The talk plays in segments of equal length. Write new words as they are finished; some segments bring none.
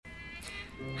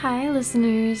Hi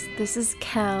listeners, this is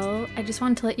Kel. I just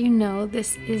wanted to let you know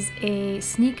this is a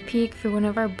sneak peek for one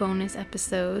of our bonus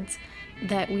episodes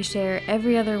that we share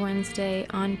every other Wednesday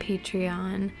on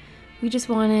Patreon. We just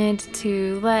wanted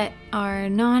to let our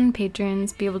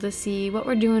non-patrons be able to see what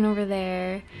we're doing over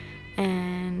there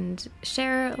and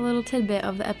share a little tidbit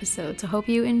of the episode. So hope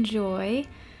you enjoy.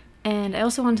 And I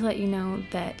also wanted to let you know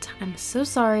that I'm so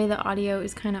sorry the audio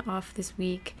is kind of off this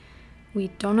week. We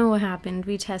don't know what happened.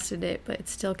 We tested it, but it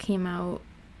still came out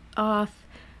off.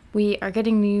 We are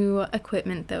getting new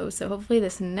equipment though, so hopefully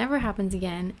this never happens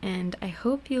again. And I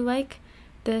hope you like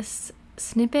this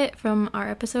snippet from our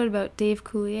episode about Dave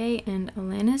Coulier and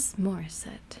Alanis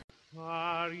Morissette.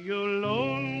 Are you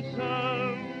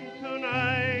lonesome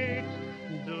tonight?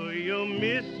 Do you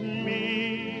miss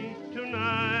me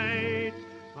tonight?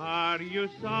 Are you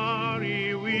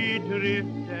sorry we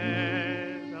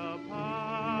drifted apart?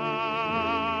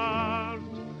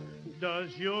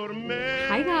 Does your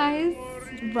Hi guys,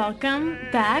 Welcome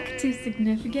back to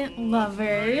Significant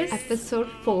Lovers. episode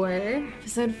 4.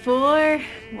 Episode 4.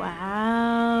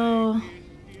 Wow.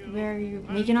 We're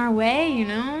making our way,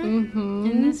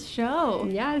 in this show.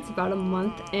 Yeah, it's about a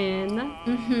month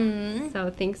in. So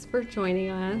thanks for joining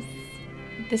us.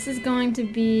 This is going to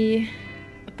be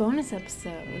a bonus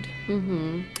episode.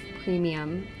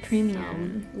 Premium. So you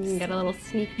can get a little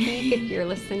sneak peek if you're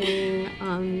listening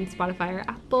on Spotify or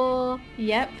Apple.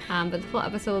 Yep, But the full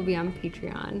episode will be on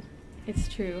Patreon. it's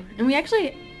true. And we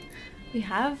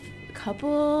have a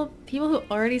couple people who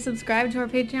already subscribed to our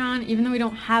Patreon, even though we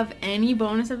don't have any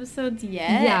bonus episodes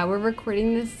yet. Yeah, we're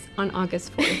recording this on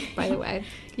August 4th, by the way.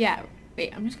 Yeah,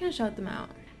 wait, I'm just gonna shout them out.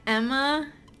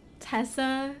 Emma,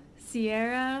 Tessa,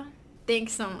 Sierra,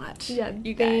 thanks so much. Yeah,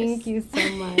 you guys. thank you so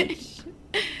much.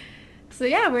 So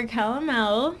yeah, we're Kel and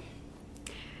Mel.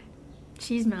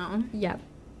 She's Mel. Yep.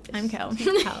 I'm Kel.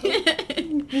 Kel.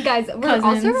 You guys, we're Cousins.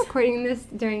 also recording this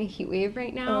during a heat wave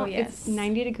right now. Oh, yes. It's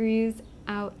 90 degrees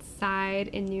outside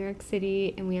in New York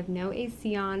City, and we have no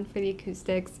AC on for the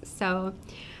acoustics, so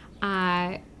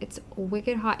it's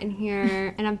wicked hot in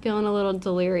here, and I'm feeling a little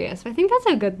delirious. I think that's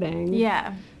a good thing.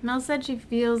 Yeah. Mel said she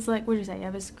feels like, what did you say, you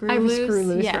have a screw I have loose? a screw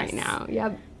loose Yes. right now.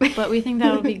 Yep. But we think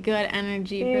that would be good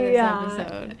energy for this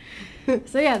episode.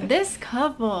 So yeah, this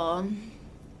couple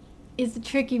is a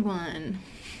tricky one.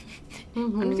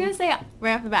 I'm just gonna say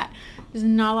right off the bat, there's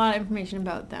not a lot of information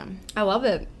about them. I love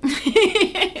it.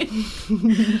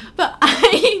 But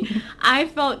I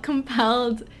felt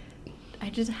compelled. I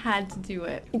just had to do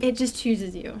it. It just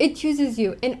chooses you. It chooses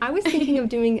you, and I was thinking of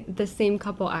doing the same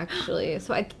couple actually,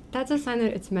 so that's a sign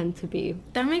that it's meant to be.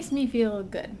 That makes me feel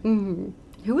good.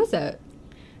 Who is it?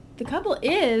 The couple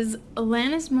is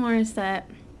Alanis Morissette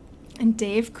and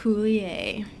Dave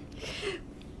Coulier.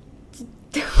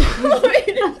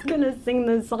 I was gonna sing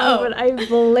the song, but I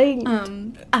blinked.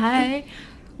 I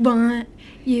want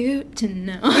you to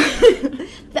know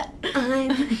That I'm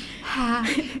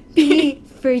happy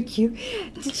for you.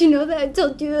 Did you know that I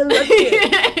told you I love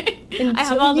you? I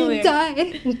have all the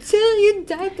lyrics. Until you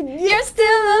die, but You're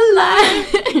still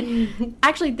alive.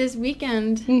 Actually, this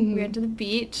weekend we went to the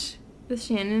beach with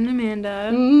Shannon and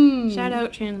Amanda. Shout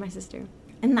out, Shannon's my sister.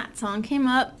 And that song came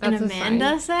up, and That's a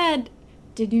Amanda sign. said,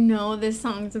 "Did you know this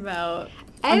song's about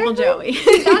Uncle Joey?"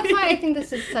 That's why I think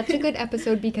this is such a good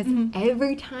episode, because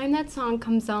every time that song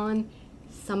comes on,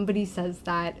 somebody says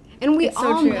that. And we It's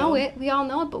so all true. know it. We all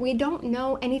know it, but we don't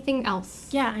know anything else.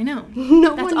 Yeah, I know.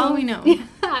 No That's one all knows. we know.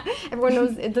 Yeah. Everyone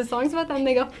knows the song's about them.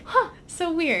 They go, huh,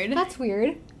 So weird. that's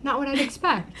weird. Not what I'd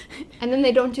expect. And then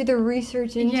they don't do the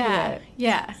research into it.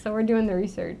 Yeah, So we're doing the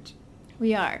research.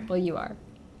 we are. Well, you are.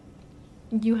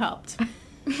 You helped.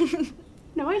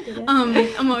 No, I didn't.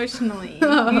 Emotionally.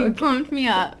 Oh, You okay. pumped me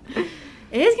up.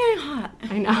 It is getting hot.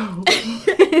 I know.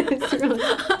 It's really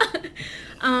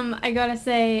I gotta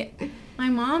say, my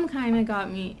mom kind of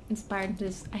got me inspired to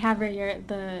this. I have right here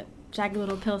the Jagged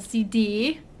Little Pill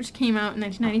CD, which came out in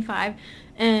 1995,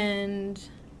 and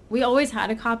we always had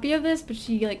a copy of this, but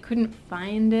she couldn't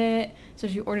find it, so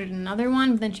she ordered another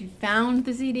one. But then she found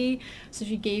the CD, so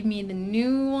she gave me the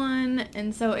new one,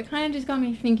 and so it kind of just got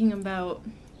me thinking about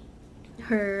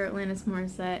her, Alanis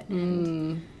Morissette,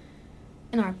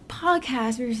 and our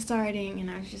podcast we were starting, and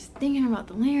I was just thinking about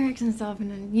the lyrics and stuff,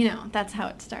 and then, that's how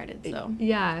it started, so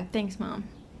Yeah. thanks, Mom.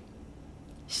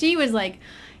 She was like,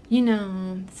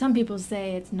 some people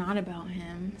say it's not about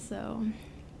him, so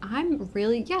I'm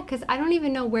really, because I don't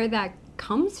even know where that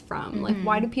comes from. Like,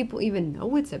 why do people even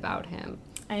know it's about him?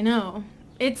 I know.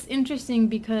 It's interesting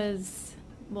because,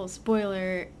 well,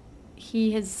 spoiler,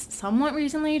 he has somewhat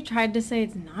recently tried to say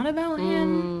it's not about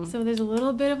him, so there's a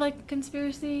little bit of,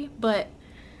 conspiracy, but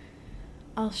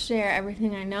I'll share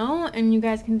everything I know, and you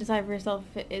guys can decide for yourself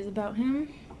if it is about him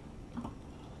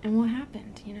and what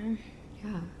happened, you know?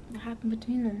 Yeah. What happened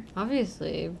between them.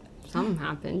 Obviously, something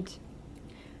happened.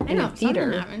 I know, a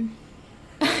theater. something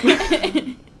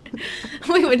happened.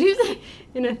 Wait, what did you say?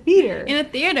 In a theater. In a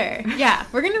theater. Yeah,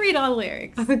 we're going to read all the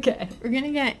lyrics. Okay. We're going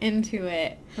to get into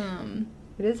it.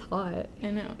 It is hot.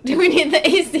 I know. Do we need the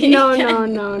AC? No.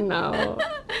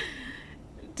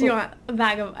 Do you want a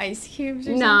bag of ice cubes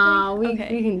or No, something?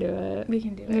 we can do it. We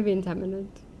can do it. Maybe in 10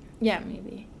 minutes. Yeah,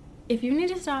 maybe. If you need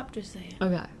to stop, just say it.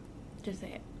 Okay. Just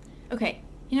say it. Okay,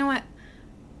 you know what?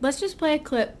 Let's just play a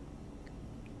clip.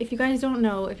 If you guys don't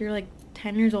know, if you're like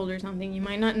 10 years old or something, you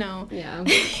might not know. Yeah.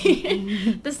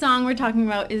 The song we're talking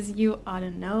about is You Oughta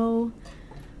Know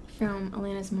from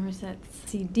Alanis Morissette's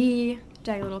CD,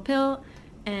 Jagged Little Pill.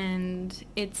 And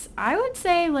it's, I would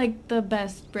say, like, the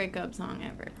best breakup song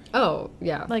ever. Oh,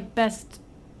 yeah. Like, best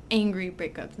angry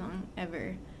breakup song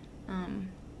ever.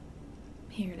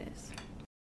 Here it is.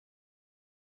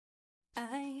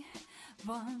 I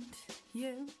want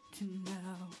you to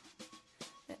know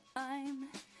that I'm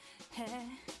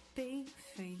happy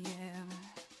for you.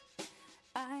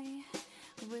 I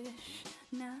wish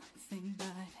nothing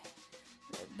but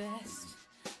the best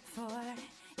for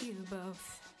you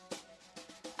both.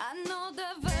 I know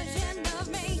the version of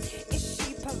me. Is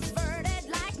she perverted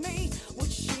like me?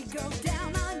 Would she go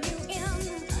down on you in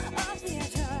a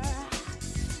theater?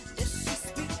 Does she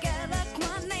speak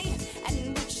eloquently?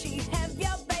 And would she have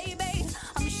your baby?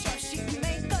 I'm sure she'd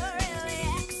make a really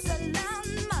excellent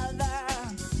mother.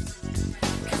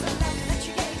 'Cause the love that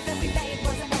you gave that we made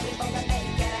wasn't able to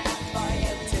make it enough for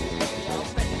you to be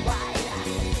open wide.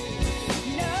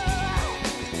 No.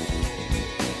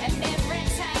 And every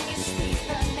time you speak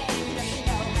her name, does she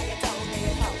know how you told me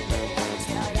it's all over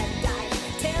till you died?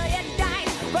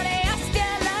 But you're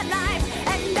still alive,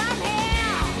 and I'm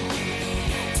here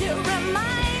to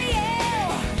remind you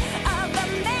of the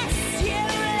mess you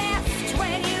left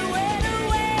when you went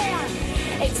away.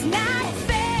 It's not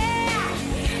fair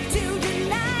to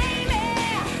deny me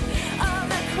of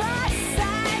the cross I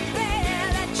bear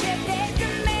that you did to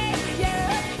me.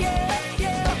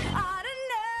 You ought to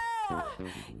know.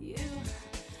 You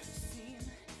seem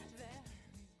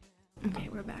very... Okay,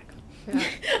 we're back. Yeah.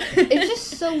 It's just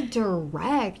so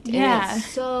direct. Yeah. And it's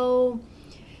so...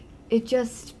 It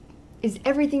just is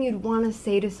everything you'd want to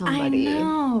say to somebody. I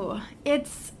know.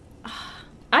 It's...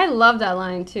 I love that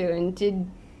line, too.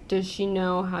 And does she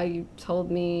know how you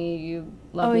told me you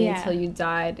loved me yeah. until you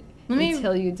died? Let me-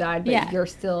 Until you died, but yeah. you're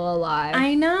still alive.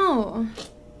 I know.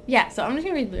 Yeah, so I'm just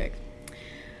going to read the lyrics.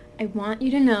 I want you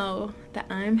to know that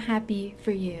I'm happy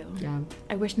for you. Yeah.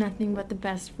 I wish nothing but the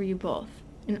best for you both.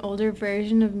 An older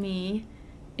version of me.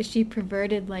 Is she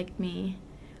perverted like me?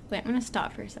 Wait, I'm going to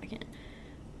stop for a second.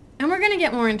 And we're going to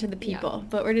get more into the people,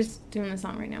 but we're just doing the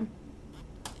song right now.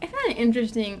 I found it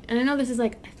interesting, and I know this is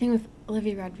like a thing with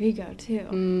Olivia Rodrigo,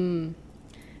 too.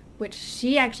 Which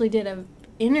she actually did a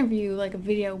interview, like a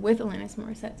video with Alanis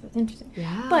Morissette, so it's interesting.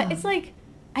 Yeah. But it's like,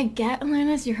 I get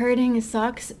Alanis, you're hurting, it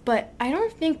sucks, but I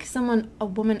don't think a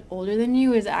woman older than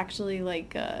you is actually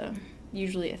like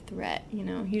usually a threat, you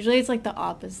know? Usually it's like the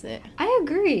opposite. I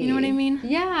agree. You know what I mean?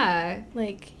 Yeah.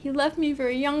 Like, he left me for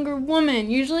a younger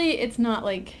woman. Usually it's not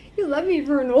like... You left me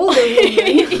for an older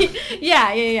woman.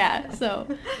 Yeah. So,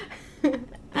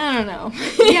 I don't know.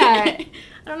 Yeah. I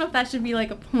don't know if that should be like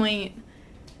a point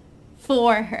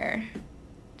for her.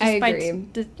 I Despite agree.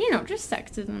 Just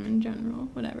sexism in general,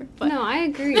 whatever. But No, I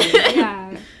agree.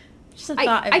 Yeah. just a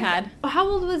thought I've had. How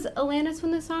old was Alanis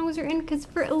when the song was written? Because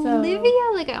for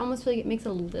Olivia, like, I almost feel like it makes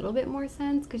a little bit more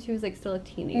sense because she was, like, still a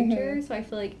teenager. Mm-hmm. So I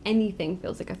feel like anything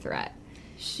feels like a threat.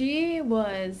 She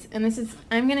was, and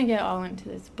I'm going to get all into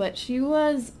this, but she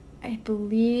was, I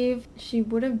believe, she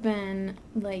would have been,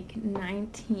 like,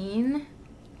 19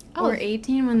 or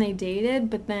 18 when they dated,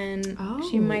 but then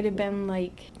she might have been,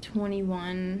 like,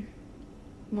 21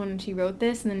 when she wrote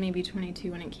this, and then maybe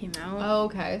 22 when it came out. Oh,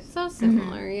 okay. So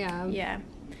similar, yeah. Yeah.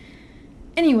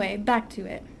 Anyway, back to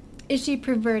it. Is she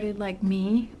perverted like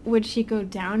me? Would she go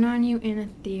down on you in a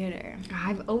theater?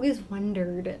 I've always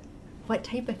wondered what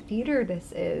type of theater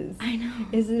this is. I know.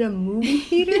 Is it a movie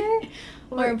theater?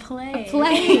 Or a play? A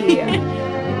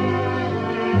play.